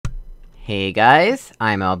Hey guys,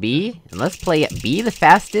 I'm LB, and let's play Be the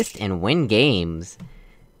Fastest and Win Games.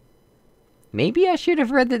 Maybe I should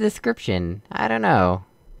have read the description, I don't know.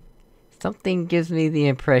 Something gives me the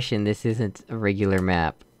impression this isn't a regular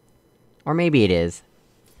map. Or maybe it is.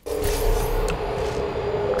 At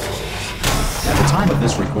the time of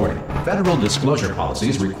this recording, federal disclosure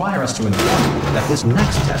policies require us to inform you that this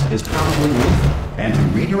next test is probably lethal, and to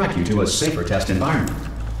redirect you to a safer test environment.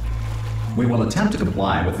 We will attempt to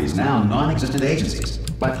comply with these now non-existent agencies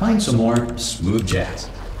by playing some more smooth jazz.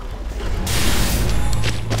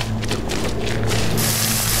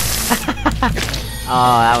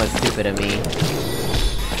 Oh, that was stupid of me.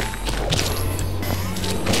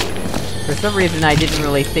 For some reason I didn't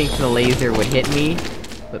really think the laser would hit me,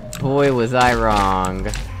 but boy was I wrong.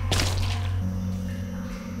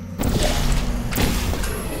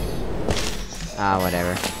 Ah,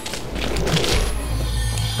 whatever.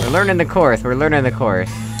 We're learning the course, we're learning the course.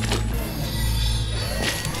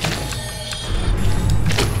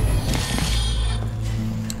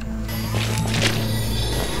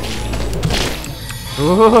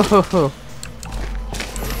 Ooh.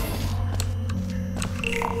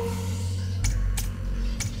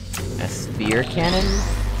 A spear cannon?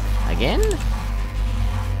 Again?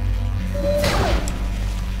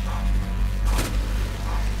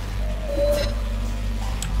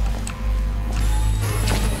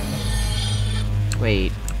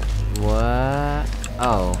 Wait, what?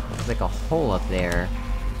 Oh, there's like a hole up there.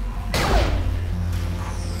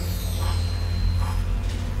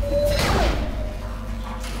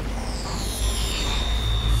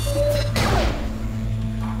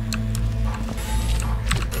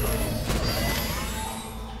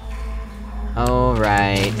 Oh,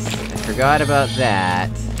 right. I forgot about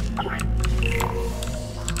that.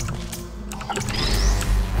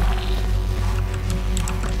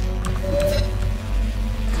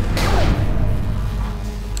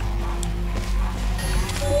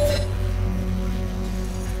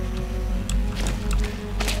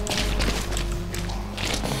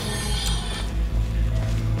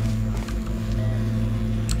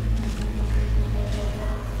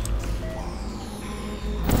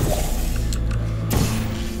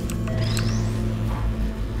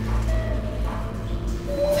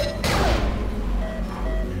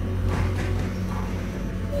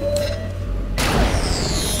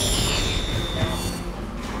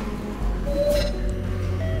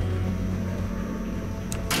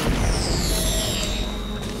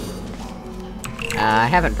 I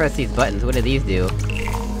haven't pressed these buttons, what do these do?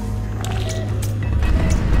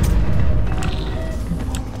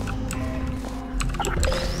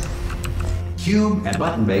 Cube and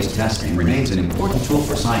button-based testing remains an important tool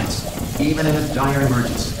for science, even in a dire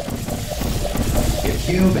emergency. If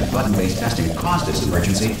cube and button-based testing caused this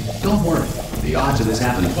emergency, don't worry. The odds of this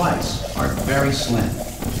happening twice are very slim.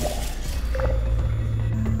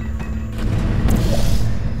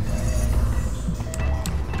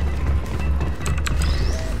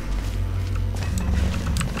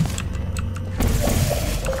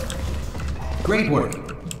 Great work!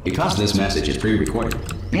 Because this message is pre-recorded,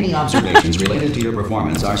 any observations related to your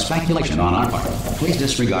performance are speculation on our part. Please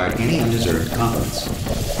disregard any undeserved compliments.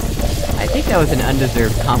 I think that was an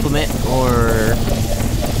undeserved compliment, or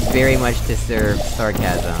very much deserved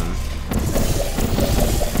sarcasm.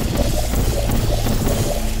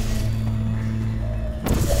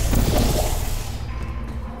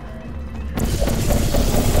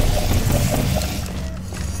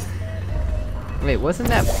 Wait, wasn't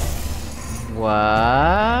that...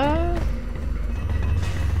 What?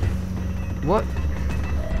 What?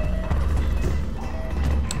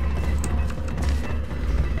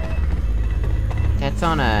 That's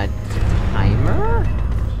on a... timer?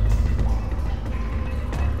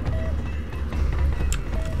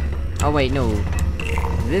 Oh wait, no.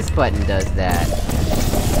 This button does that.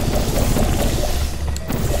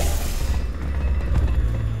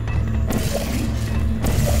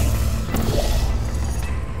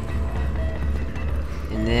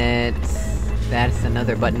 That's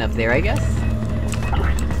another button up there, I guess?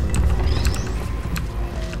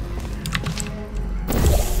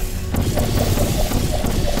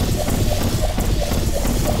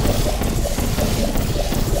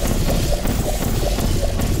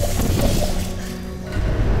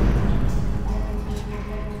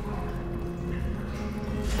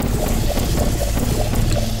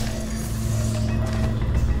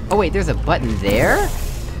 Oh wait, there's a button there?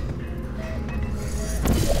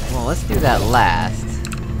 Well, let's do that last.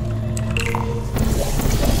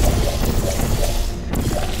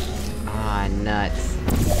 Ah, nuts.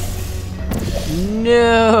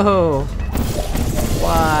 No!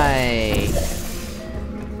 Why?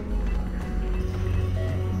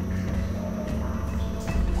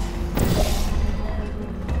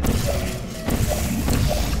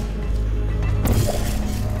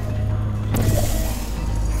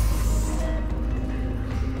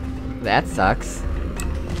 that sucks.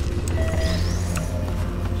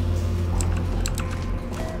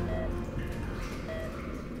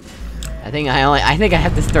 I think I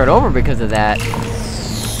have to start over because of that.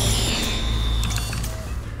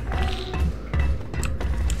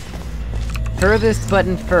 Furthest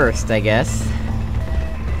button first, I guess.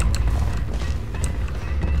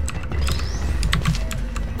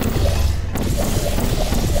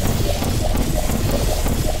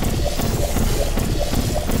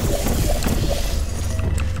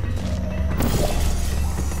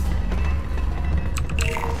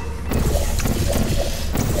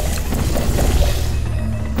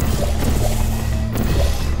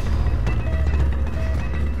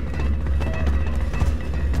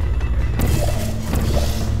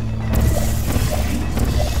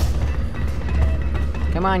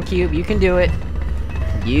 Come on, Cube, you can do it!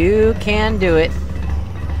 You can do it!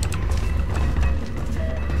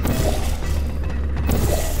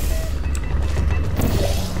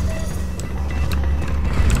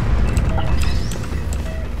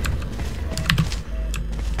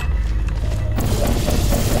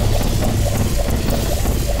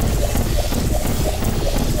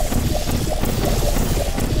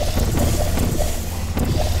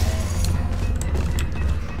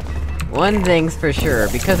 One thing's for sure,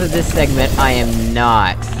 because of this segment, I am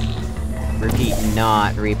not, repeat,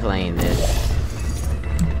 not replaying this.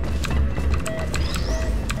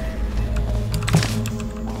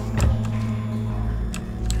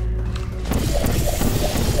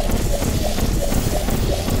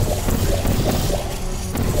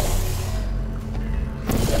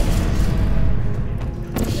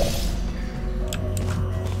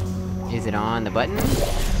 Is it on the button?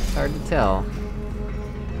 It's hard to tell.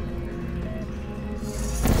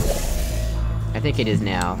 I think it is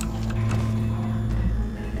now.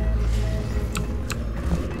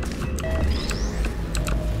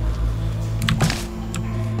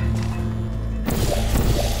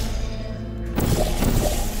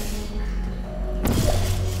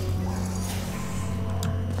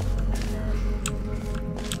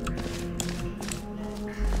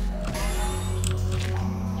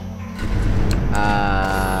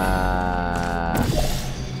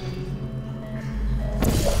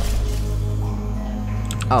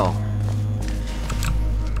 Oh.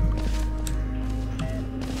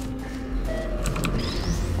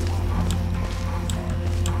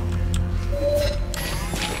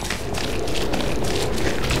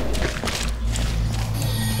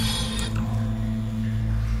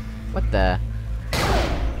 What the?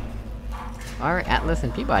 Are Atlas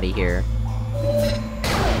and Peabody here?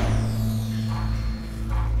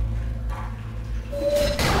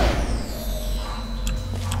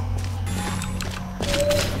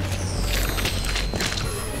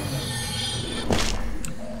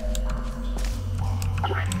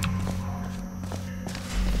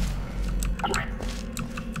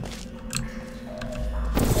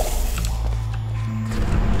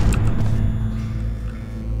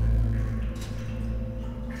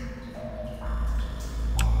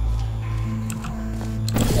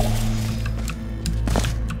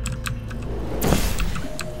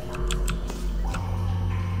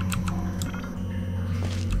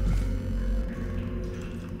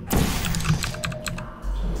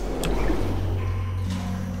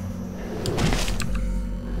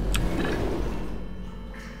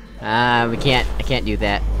 I can't do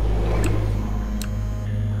that.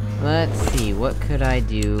 Let's see, what could I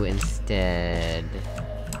do instead?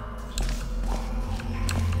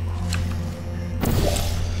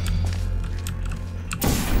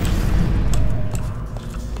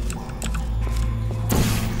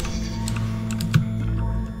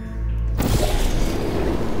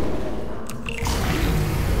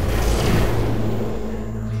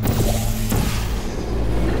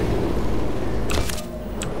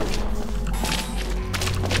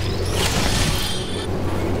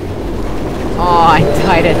 Oh, I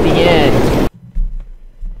died at the end!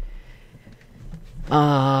 Oh,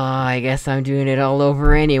 I guess I'm doing it all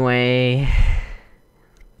over anyway.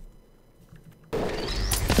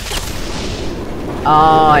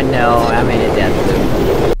 Oh no, I'm in a death loop.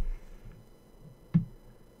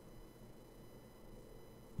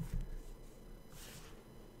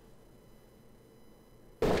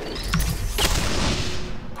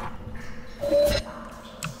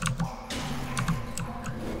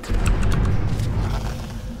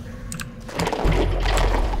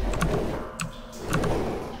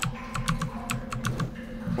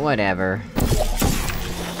 Whatever.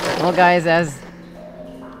 Well guys,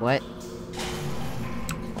 what?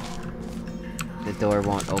 The door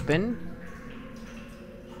won't open?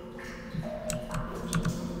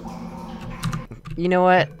 You know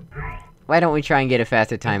what? Why don't we try and get a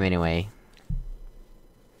faster time anyway?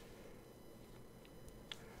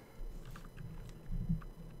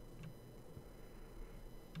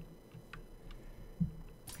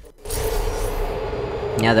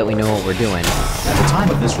 Now that we know what we're doing. At the time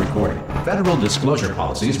of this recording, federal disclosure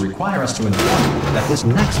policies require us to inform you that this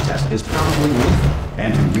next test is probably with,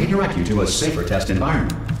 and to redirect you to a safer test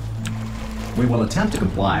environment. We will attempt to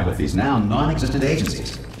comply with these now non-existent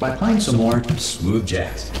agencies by playing some more smooth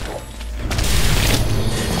jazz.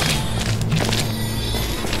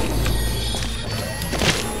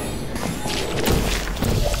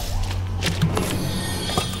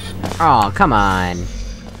 Aw, come on.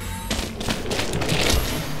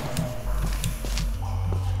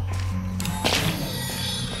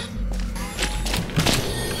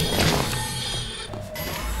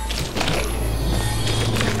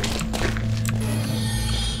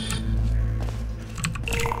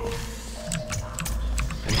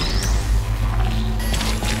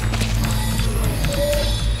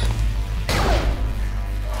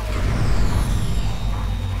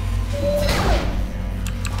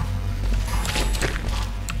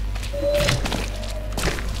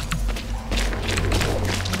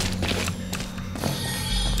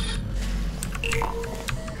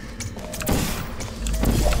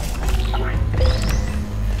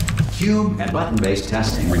 Cube and button-based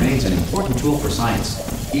testing remains an important tool for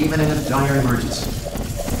science, even in a dire emergency.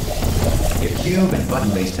 If cube and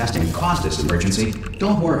button-based testing caused this emergency,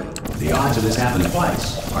 don't worry. The odds of this happening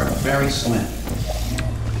twice are very slim.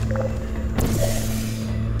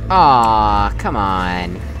 Aw, come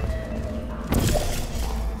on.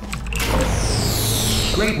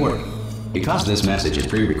 Great work. Because this message is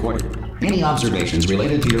pre-recorded, any observations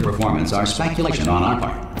related to your performance are speculation on our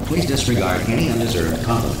part. Please disregard any undeserved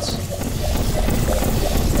compliments.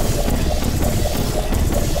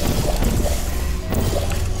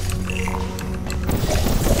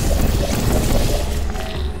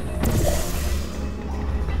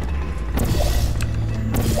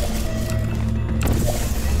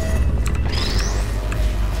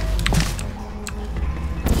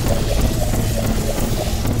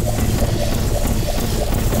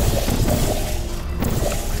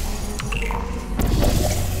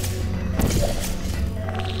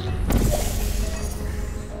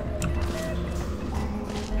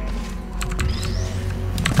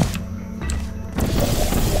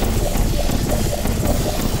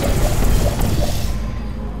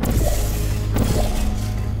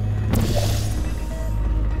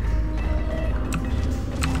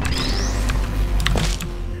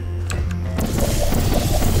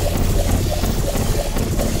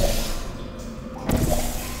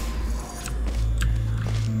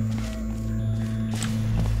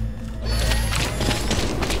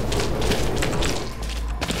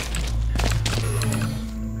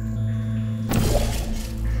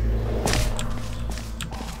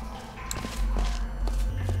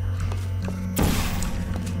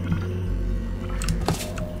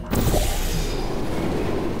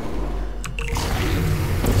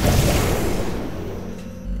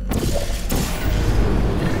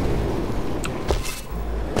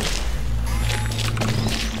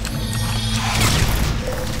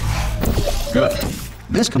 Good.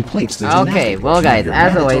 This completes the Okay, well guys,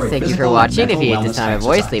 as always, thank you for watching. If you hate this time of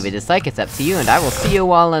voice, leave a dislike, it's up to you, and I will see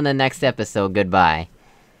you all in the next episode. Goodbye.